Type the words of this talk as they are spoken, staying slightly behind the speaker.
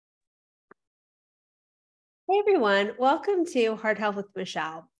Hey everyone, welcome to Heart Health with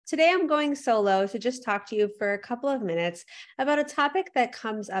Michelle. Today I'm going solo to just talk to you for a couple of minutes about a topic that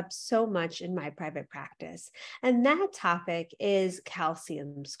comes up so much in my private practice. And that topic is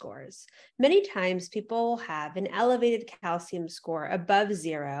calcium scores. Many times people have an elevated calcium score above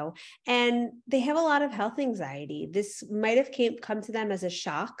 0, and they have a lot of health anxiety. This might have come to them as a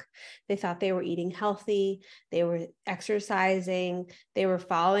shock. They thought they were eating healthy, they were exercising, they were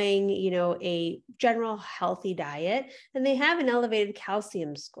following, a general healthy diet, and they have an elevated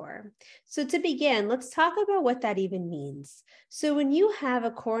calcium score. So to begin, let's talk about what that even means. So when you have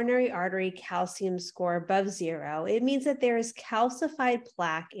a coronary artery calcium score above 0, it means that there is calcified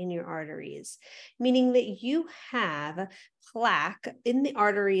plaque in your arteries, meaning that you have plaque in the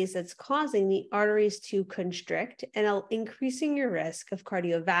arteries that's causing the arteries to constrict and increasing your risk of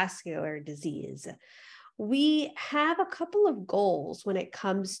cardiovascular disease. We have a couple of goals when it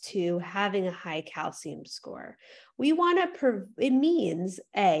comes to having a high calcium score. It means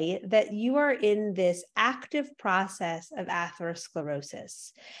that you are in this active process of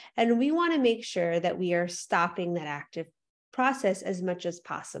atherosclerosis, and we want to make sure that we are stopping that active process as much as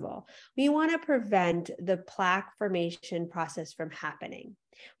possible. We want to prevent the plaque formation process from happening.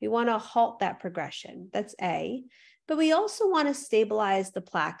 We want to halt that progression. That's A. But we also want to stabilize the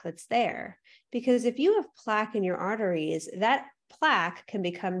plaque that's there, because if you have plaque in your arteries, that plaque can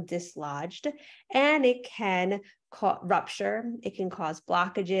become dislodged and it can rupture. It can cause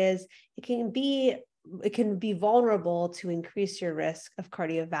blockages. It can be vulnerable to increase your risk of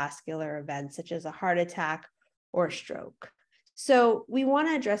cardiovascular events such as a heart attack or stroke. So we want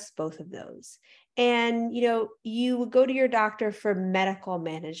to address both of those. And, you would go to your doctor for medical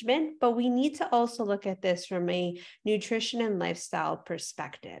management, but we need to also look at this from a nutrition and lifestyle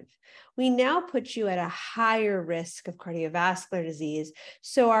perspective. We now put you at a higher risk of cardiovascular disease.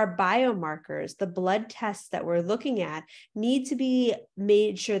 So our biomarkers, the blood tests that we're looking at, need to be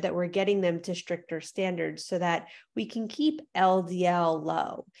made sure that we're getting them to stricter standards so that we can keep LDL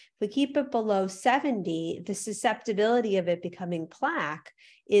low. If we keep it below 70, the susceptibility of it becoming plaque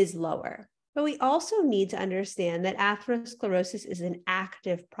is lower. But we also need to understand that atherosclerosis is an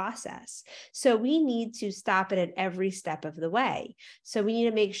active process. So we need to stop it at every step of the way. So we need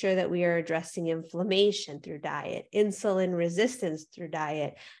to make sure that we are addressing inflammation through diet, insulin resistance through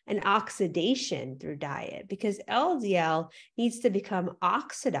diet, and oxidation through diet, because LDL needs to become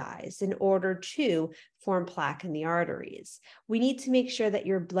oxidized in order to form plaque in the arteries. We need to make sure that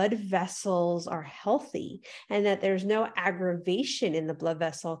your blood vessels are healthy and that there's no aggravation in the blood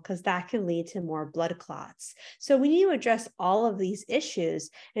vessel, because that can lead to more blood clots. So we need to address all of these issues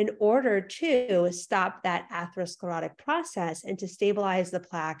in order to stop that atherosclerotic process and to stabilize the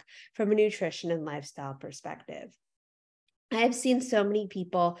plaque from a nutrition and lifestyle perspective. I've seen so many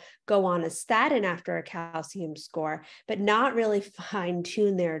people go on a statin after a calcium score, but not really fine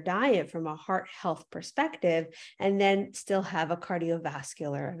tune their diet from a heart health perspective, and then still have a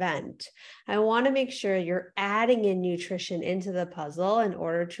cardiovascular event. I want to make sure you're adding in nutrition into the puzzle in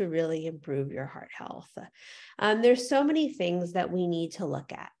order to really improve your heart health. There's so many things that we need to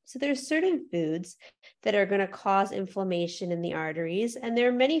look at. So there's certain foods that are going to cause inflammation in the arteries, and there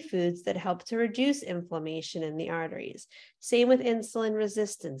are many foods that help to reduce inflammation in the arteries. Same with insulin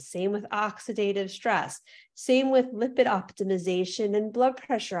resistance, same with oxidative stress, same with lipid optimization and blood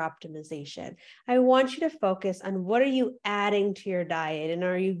pressure optimization. I want you to focus on what are you adding to your diet, and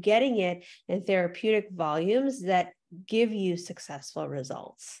are you getting it in therapeutic volumes that give you successful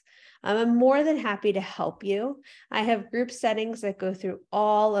results. I'm more than happy to help you. I have group settings that go through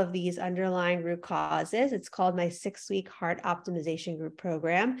all of these underlying root causes. It's called my 6-week heart optimization group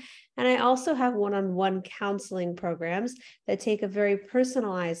program. And I also have one-on-one counseling programs that take a very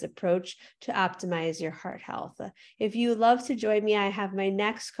personalized approach to optimize your heart health. If you would love to join me, I have my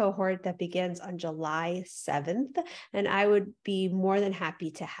next cohort that begins on July 7th, and I would be more than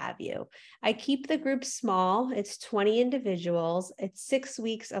happy to have you. I keep the group small. It's 20 individuals. It's 6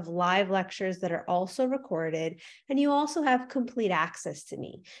 weeks of live lectures that are also recorded, and you also have complete access to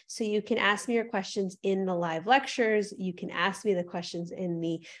me. So you can ask me your questions in the live lectures. You can ask me the questions in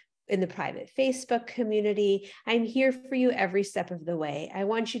the private Facebook community. I'm here for you every step of the way. I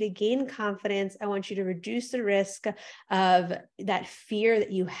want you to gain confidence. I want you to reduce the risk of that fear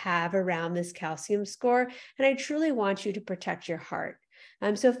that you have around this calcium score. And I truly want you to protect your heart.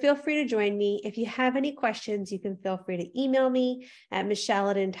 So feel free to join me. If you have any questions, you can feel free to email me at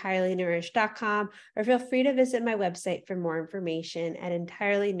michelle@entirelynourished.com, or feel free to visit my website for more information at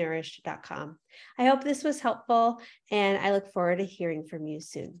entirelynourished.com. I hope this was helpful, and I look forward to hearing from you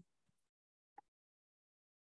soon.